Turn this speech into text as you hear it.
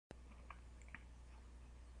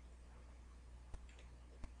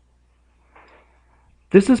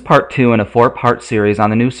This is part 2 in a 4-part series on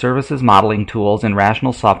the new services modeling tools in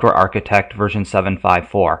Rational Software Architect version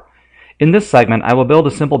 7.5.4. In this segment, I will build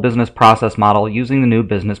a simple business process model using the new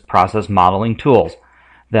business process modeling tools.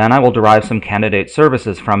 Then I will derive some candidate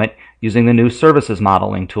services from it using the new services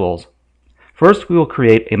modeling tools. First, we will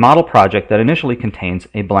create a model project that initially contains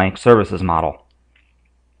a blank services model.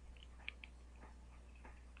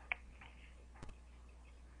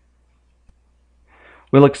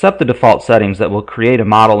 We'll accept the default settings that will create a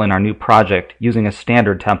model in our new project using a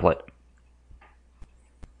standard template.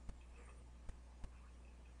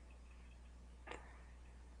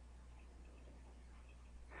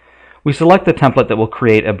 We select the template that will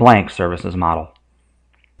create a blank services model.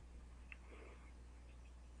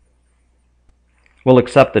 We'll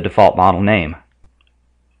accept the default model name.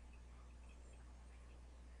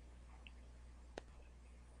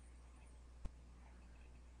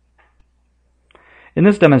 In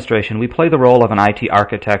this demonstration, we play the role of an IT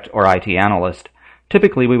architect or IT analyst.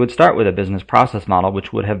 Typically, we would start with a business process model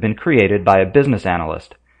which would have been created by a business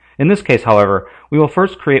analyst. In this case, however, we will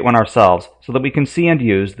first create one ourselves so that we can see and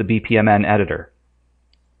use the BPMN editor.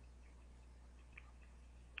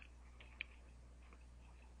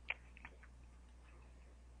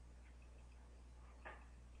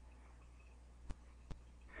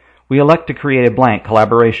 We elect to create a blank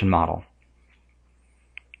collaboration model.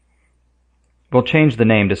 We'll change the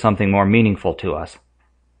name to something more meaningful to us.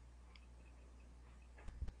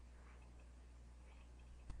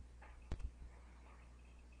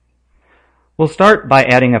 We'll start by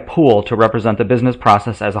adding a pool to represent the business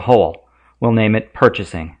process as a whole. We'll name it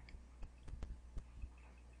Purchasing.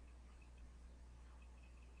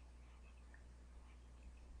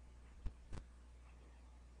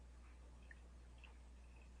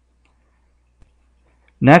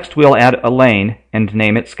 Next, we'll add a lane and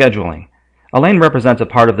name it Scheduling. A lane represents a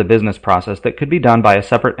part of the business process that could be done by a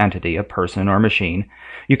separate entity, a person or machine.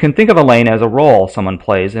 You can think of a lane as a role someone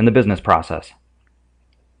plays in the business process.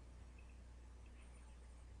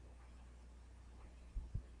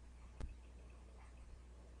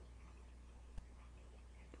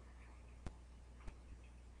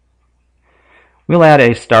 We'll add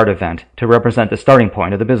a start event to represent the starting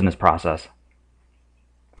point of the business process.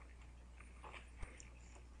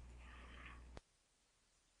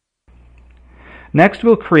 Next,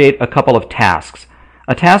 we'll create a couple of tasks.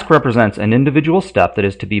 A task represents an individual step that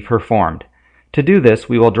is to be performed. To do this,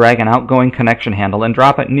 we will drag an outgoing connection handle and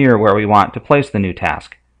drop it near where we want to place the new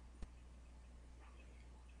task.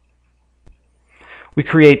 We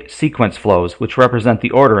create sequence flows, which represent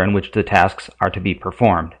the order in which the tasks are to be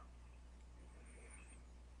performed.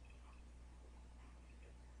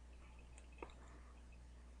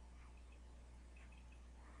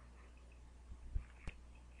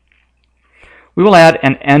 We will add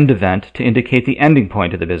an end event to indicate the ending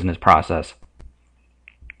point of the business process.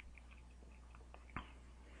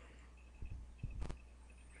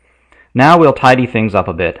 Now we'll tidy things up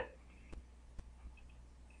a bit.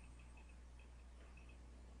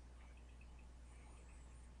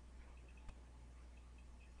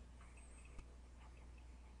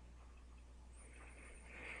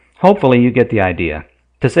 Hopefully you get the idea.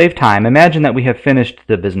 To save time, imagine that we have finished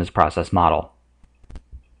the business process model.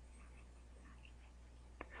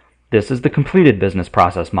 This is the completed business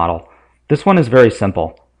process model. This one is very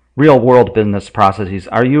simple. Real-world business processes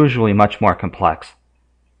are usually much more complex.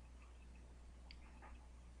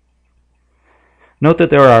 Note that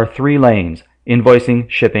there are 3 lanes: invoicing,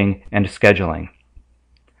 shipping, and scheduling.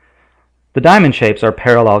 The diamond shapes are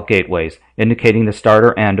parallel gateways, indicating the start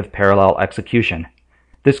or end of parallel execution.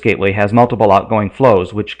 This gateway has multiple outgoing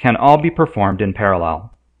flows, which can all be performed in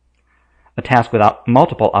parallel. A task without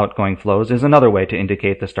multiple outgoing flows is another way to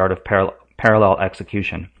indicate the start of parallel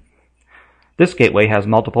execution. This gateway has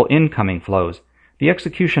multiple incoming flows. The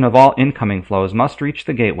execution of all incoming flows must reach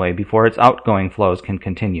the gateway before its outgoing flows can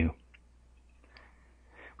continue.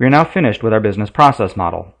 We are now finished with our business process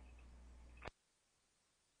model.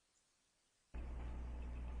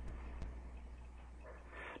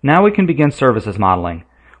 Now we can begin services modeling.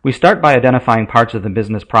 We start by identifying parts of the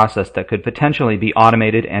business process that could potentially be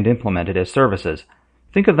automated and implemented as services.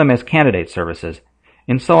 Think of them as candidate services.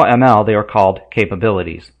 In SOA-ML, they are called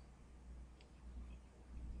capabilities.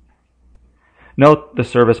 Note the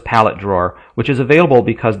service palette drawer, which is available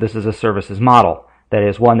because this is a services model, that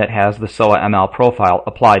is, one that has the SOA-ML profile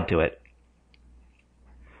applied to it.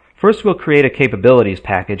 First, we'll create a capabilities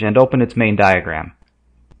package and open its main diagram.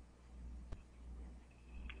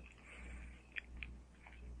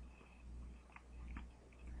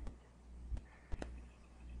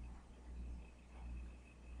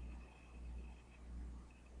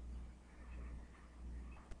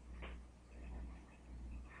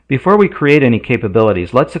 Before we create any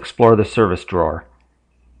capabilities, let's explore the service drawer.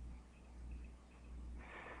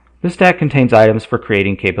 This stack contains items for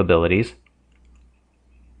creating capabilities.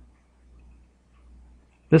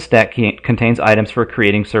 This stack contains items for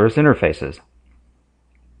creating service interfaces.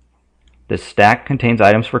 This stack contains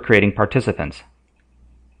items for creating participants.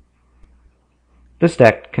 This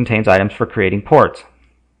stack contains items for creating ports.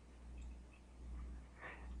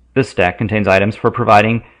 This stack contains items for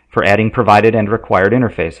adding provided and required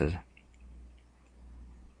interfaces.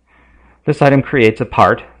 This item creates a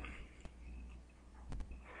part.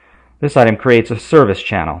 This item creates a service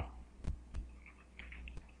channel.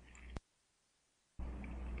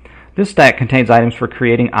 This stack contains items for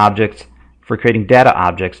creating data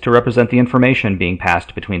objects to represent the information being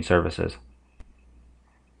passed between services.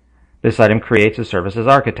 This item creates a services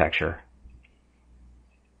architecture.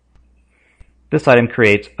 This item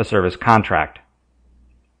creates a service contract.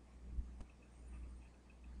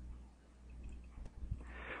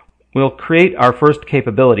 We'll create our first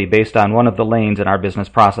capability based on one of the lanes in our business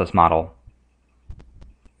process model.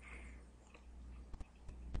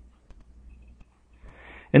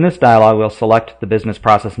 In this dialog, we'll select the business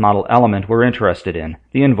process model element we're interested in,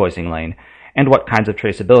 the invoicing lane, and what kinds of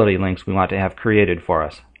traceability links we want to have created for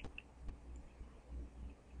us.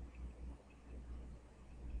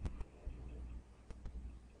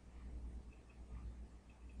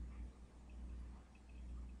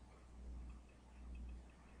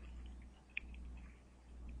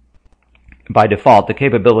 By default, the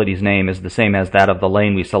capability's name is the same as that of the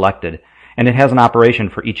lane we selected, and it has an operation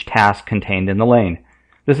for each task contained in the lane.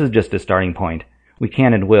 This is just a starting point. We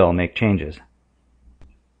can and will make changes.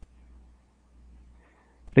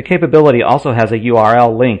 The capability also has a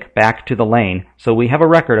URL link back to the lane, so we have a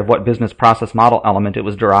record of what business process model element it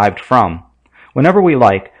was derived from. Whenever we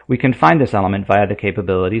like, we can find this element via the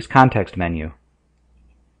capability's context menu.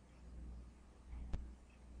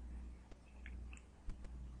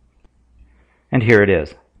 And here it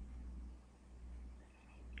is.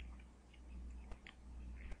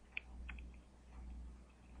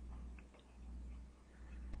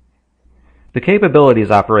 The capabilities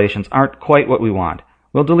operations aren't quite what we want.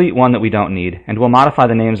 We'll delete one that we don't need, and we'll modify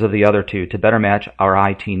the names of the other two to better match our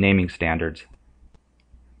IT naming standards.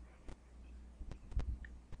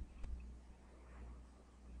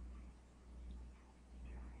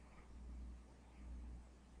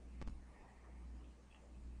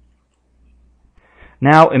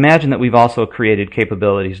 Now imagine that we've also created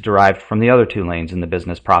capabilities derived from the other two lanes in the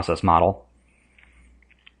business process model.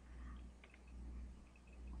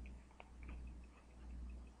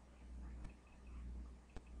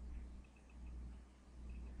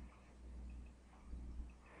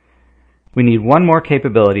 We need one more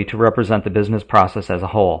capability to represent the business process as a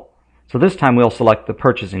whole. So this time we'll select the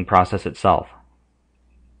purchasing process itself.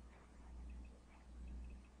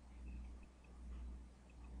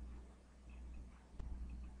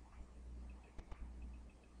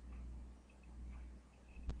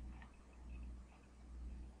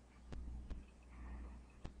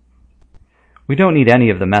 We don't need any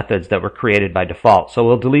of the methods that were created by default, so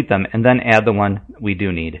we'll delete them and then add the one we do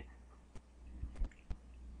need.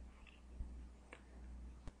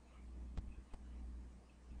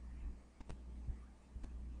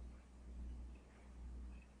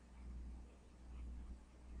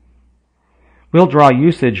 We'll draw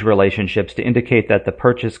usage relationships to indicate that the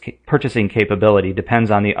purchasing capability depends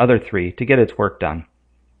on the other three to get its work done.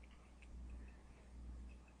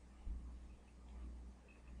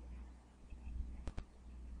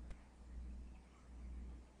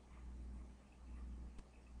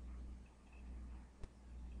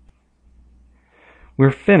 We're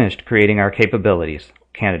finished creating our capabilities,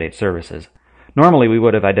 candidate services. Normally we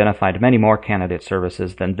would have identified many more candidate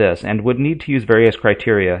services than this and would need to use various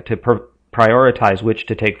criteria to prioritize which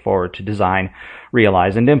to take forward to design,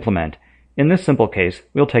 realize, and implement. In this simple case,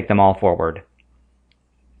 we'll take them all forward.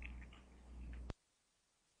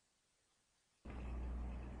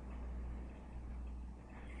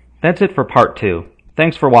 That's it for part 2.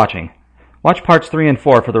 Thanks for watching. Watch parts 3 and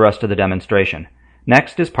 4 for the rest of the demonstration.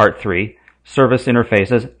 Next is part 3, Service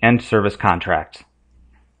Interfaces and Service Contracts.